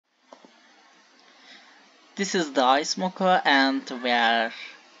This is the Ice Mocha, and we are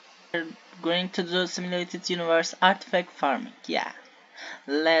going to do simulated universe artifact farming. Yeah,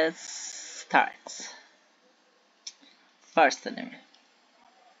 let's start. First enemy.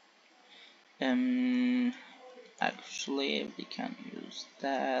 Actually, we can use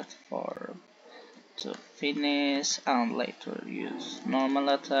that to finish and later use normal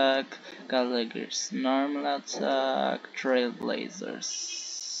attack, Gallagher's normal attack, Trailblazers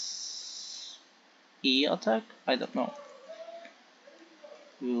E attack. I don't know.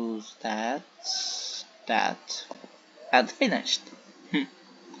 Use that, and finished.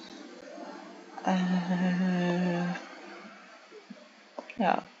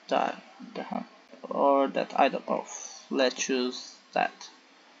 Yeah, that, or that, I don't know. Let's choose that.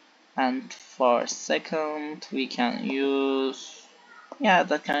 And for second, we can use, yeah,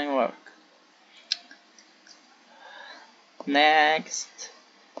 that can work. Next,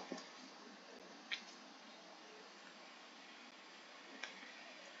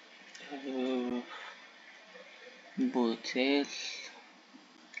 boothill.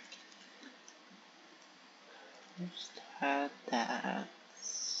 That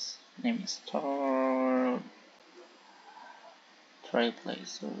name store.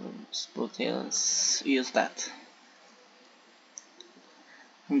 Trailblazers, boothills. Use that.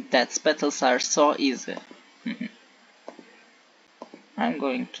 That battles are so easy. I'm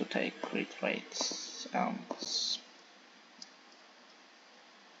going to take crit rates and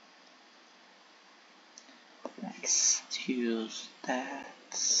next use that.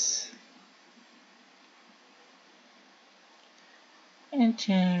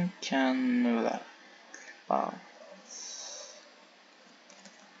 Anything can work, but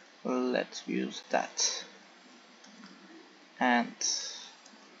let's use that and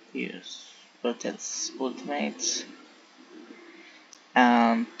use Butter's ultimate,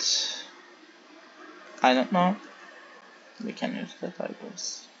 and I don't know, we can use that, I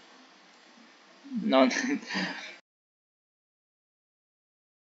guess. No.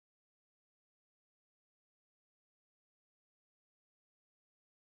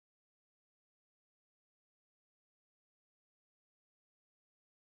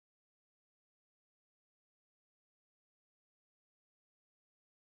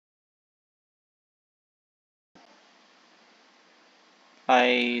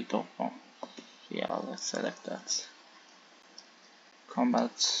 I don't know. Yeah, let's select that.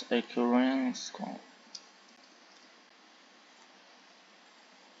 Combat occurrence.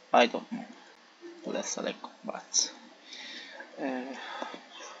 I don't know. Let's select combat.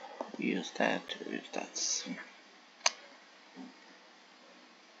 Use that.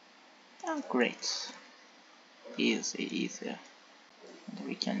 Oh, great. Easier. And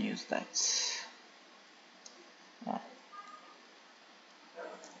we can use that.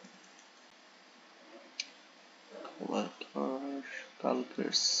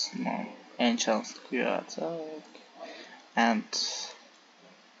 Calculus, no, enchant Q attack, and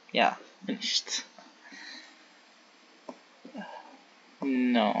yeah, finished.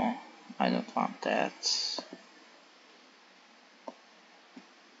 No, I don't want that.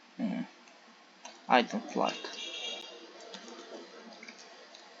 I don't like.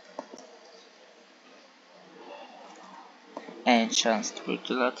 Enchant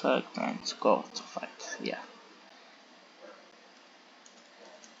virtual attack and go to fight. Yeah.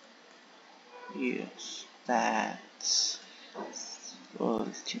 Use that.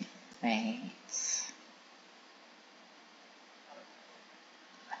 Ultimate.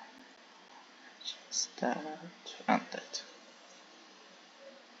 Just that and that.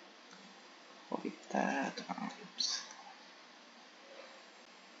 With that arms.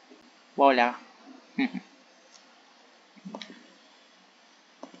 Voila.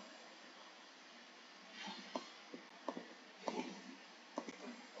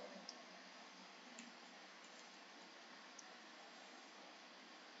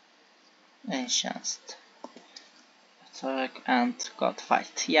 Enchant attack and got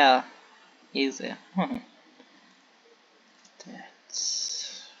fight. Yeah, easy.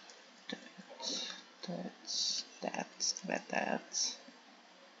 That's that.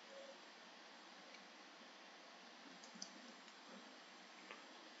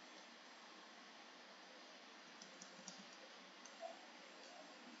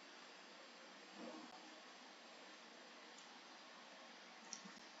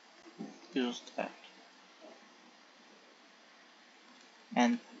 Use that.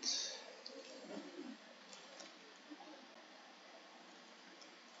 And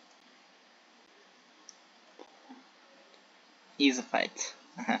easy fight.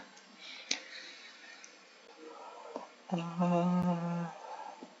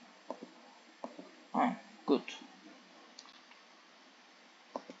 Oh, Good.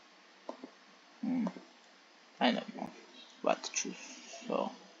 I don't know what to choose,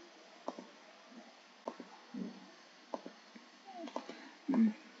 so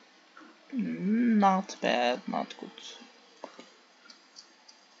not bad, not good.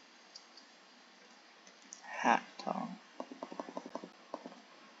 Hat on.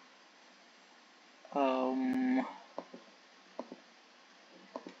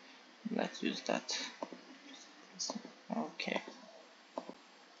 Let's use that. Okay.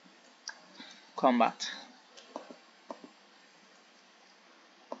 Combat.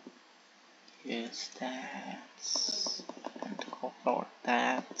 Use that and go for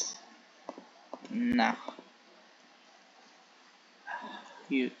that. Now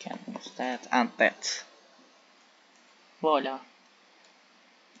you can use that and that. Voila.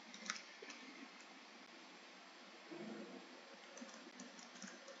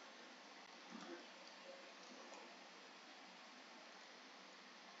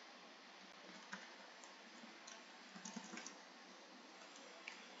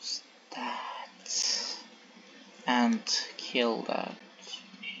 That and kill that.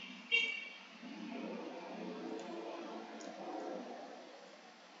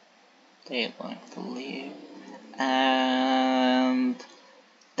 They're going to leave and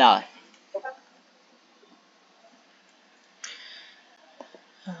die.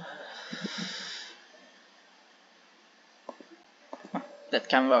 That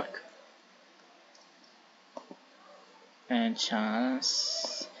can work. And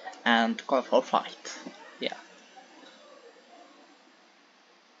chance and call for fight. Yeah.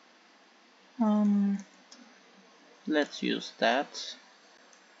 Let's use that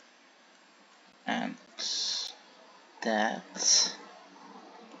and that.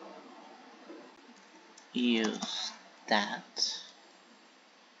 Use that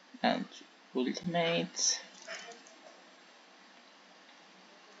and ultimate.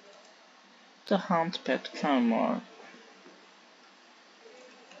 The hunt pet can work.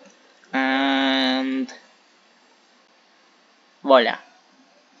 And voila.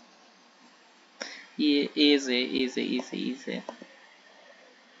 Easy.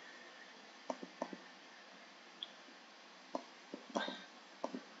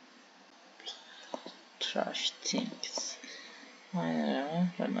 Trash things.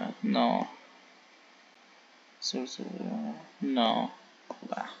 No. So, no.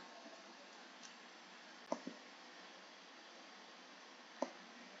 Bah.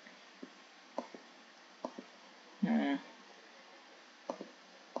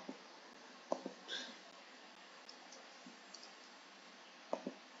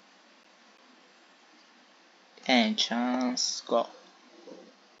 And chance go.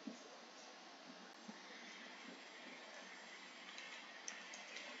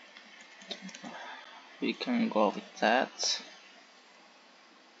 We can go with that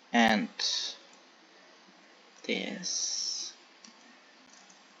and this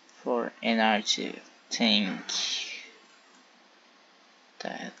for energy thing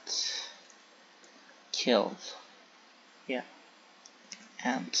that killed, yeah,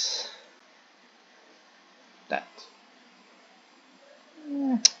 and that.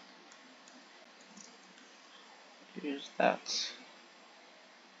 Use that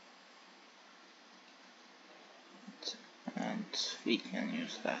and we can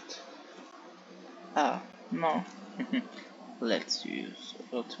use that. Ah, no. Let's use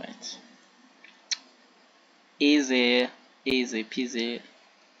ultimate. Easy peasy.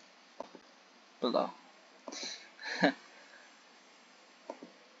 Below.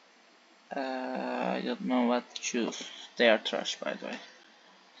 I don't know what to choose. They are trash, by the way.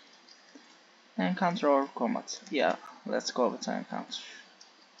 Encounter or combat? Yeah, let's go with encounter.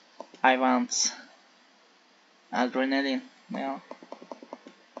 I want adrenaline. Yeah.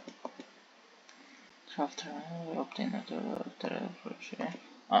 After I obtain a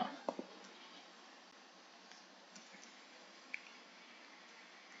oh.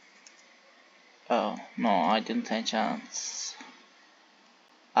 Oh, no, I didn't have a chance.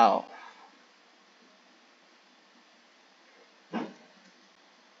 Oh.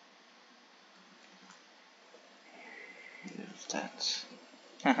 Use that.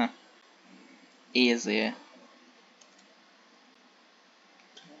 Haha. Easy.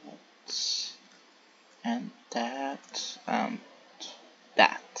 And that, and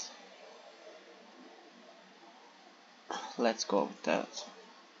that. Let's go with that.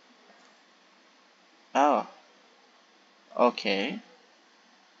 Oh. Okay.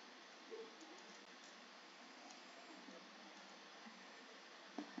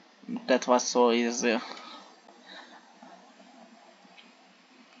 That was so easy.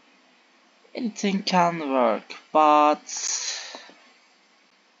 anything can work, but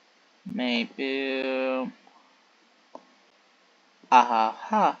maybe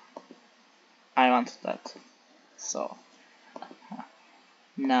aha, I wanted that. So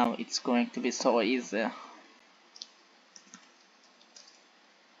now it's going to be so easy.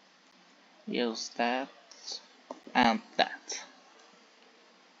 Use that and that.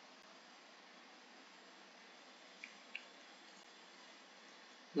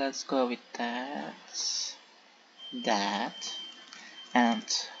 Let's go with that, that, and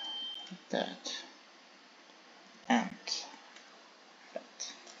that, and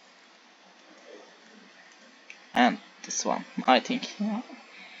that, and this one, I think.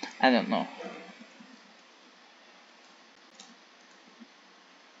 I don't know.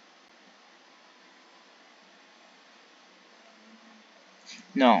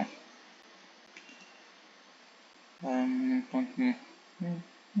 No.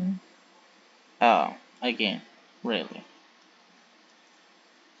 Oh, again, really.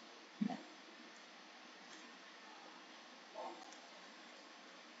 No.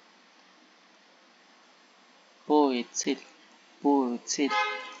 Boothill, boothill,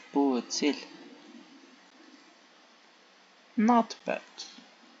 boothill. Not bad.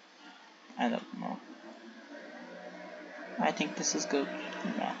 I don't know. I think this is good.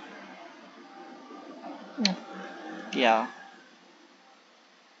 Yeah. Yeah.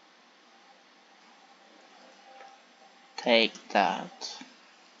 Take that.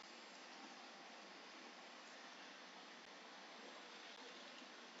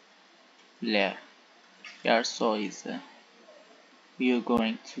 Yeah. You're so easy. You're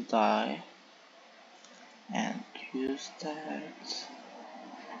going to die. And use that.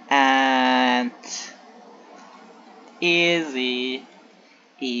 And easy.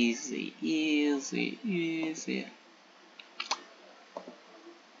 Easy, easy, easy.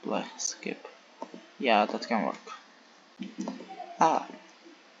 Black skip. Yeah, that can work. Ah,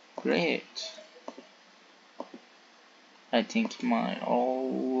 great. I think my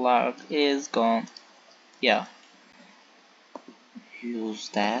all luck is gone. Yeah. Use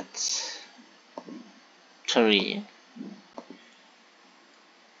that. 3.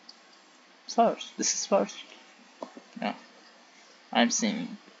 First. This is first. Yeah. I'm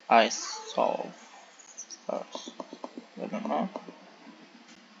seeing I solve first. I don't know.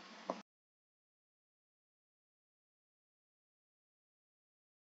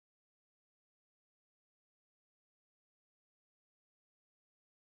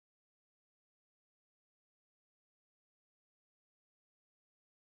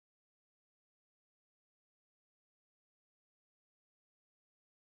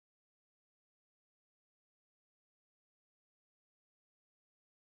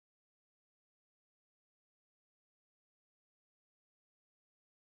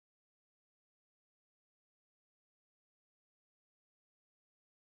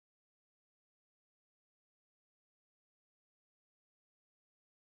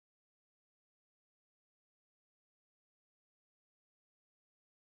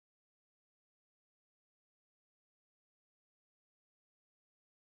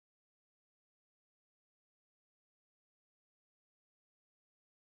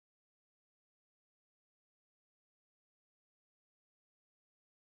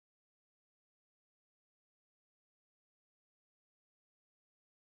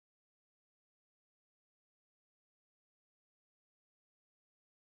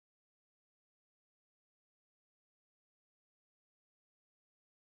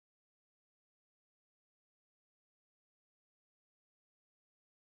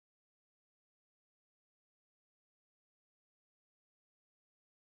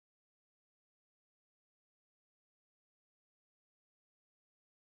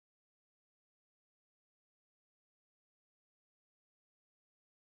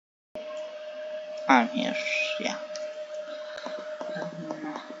 I'm here. Yeah.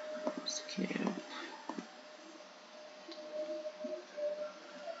 Skip.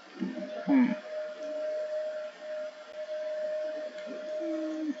 Hmm.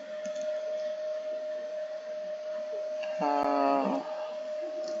 Uh,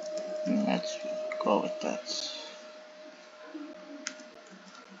 let's go with that.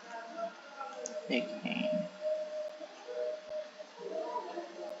 Again.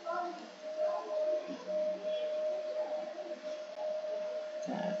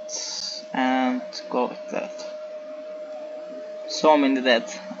 That. And go with that. So many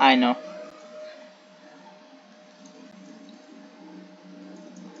that I know.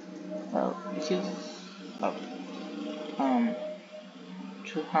 Well, because oh,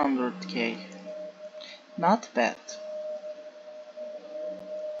 200k. Not bad.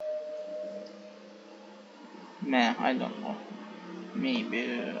 Man, I don't know.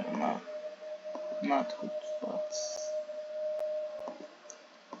 Maybe not good, but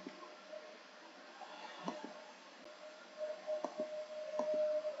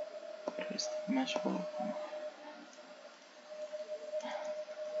there's the match ball.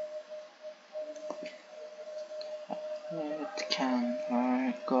 It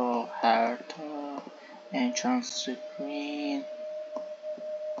can go hard entrance screen.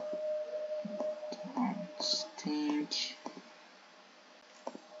 Don't think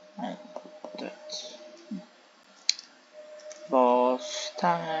like that. Boss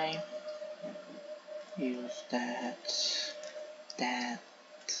time. Use that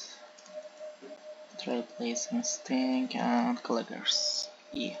trailblazing sting and clickers.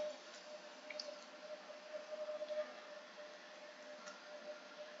 Yeah.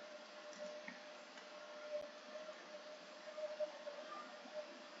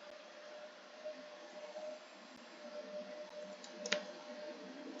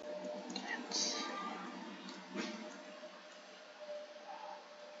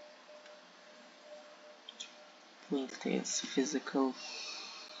 With its physical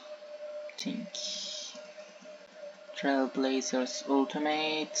thing. Trailblazers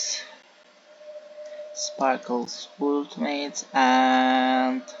Ultimate, Sparkles Ultimate,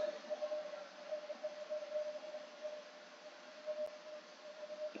 and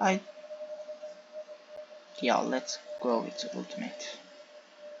yeah, let's go with Ultimate.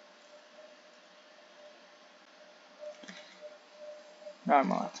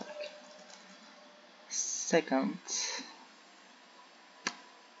 Normal attack. Second,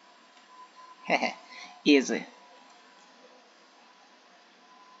 hehe, easy.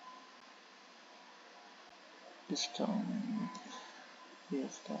 This stone,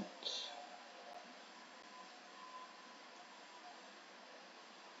 use that.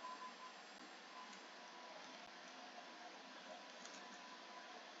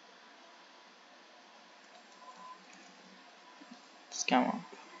 Come on.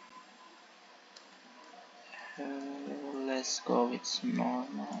 Let's go with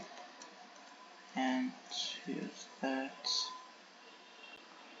normal and use that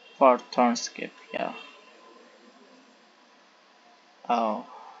for turn skip. Yeah. Oh,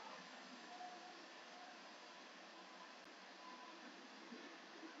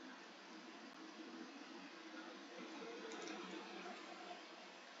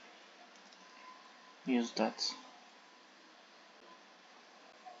 use that.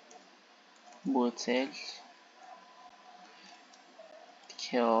 Boothill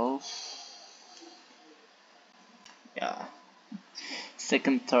kills. Yeah.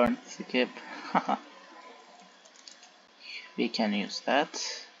 Second turn skip. We can use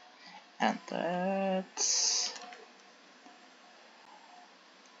that and that.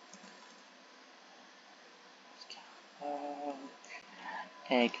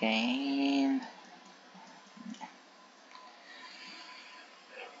 Again.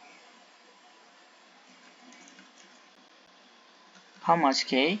 How much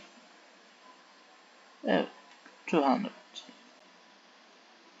K? 200.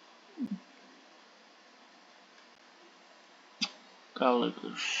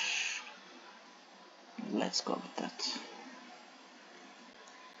 Gallagher. Let's go with that.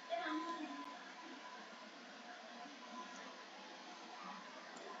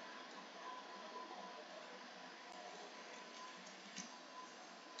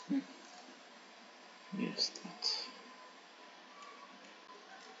 Use that.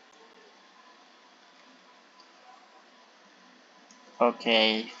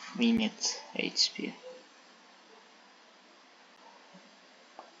 Okay, we need HP.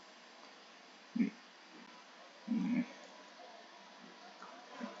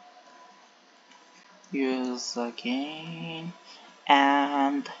 Use again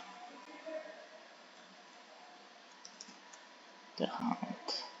and the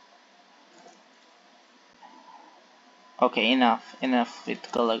hunt. Okay, enough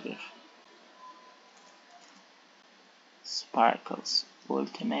with Gallagher. Sparkles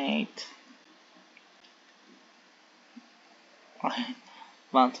Ultimate. I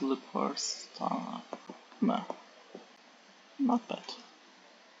want to look for star. No, not bad.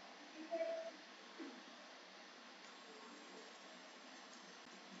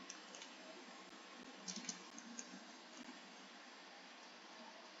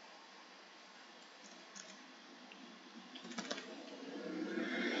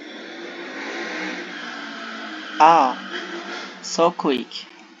 Ah, so quick.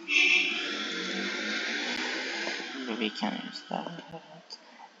 We can use that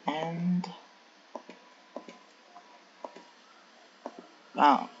and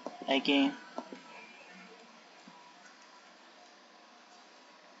again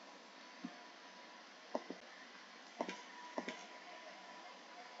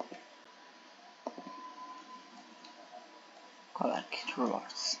Like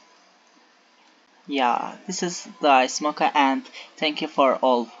rewards. Yeah, this is the ice mocha, and thank you for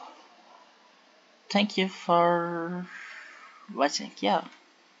all. Thank you for watching. Yeah,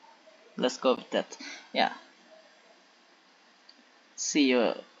 let's go with that. Yeah, see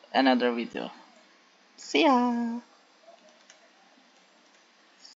you another video. See ya.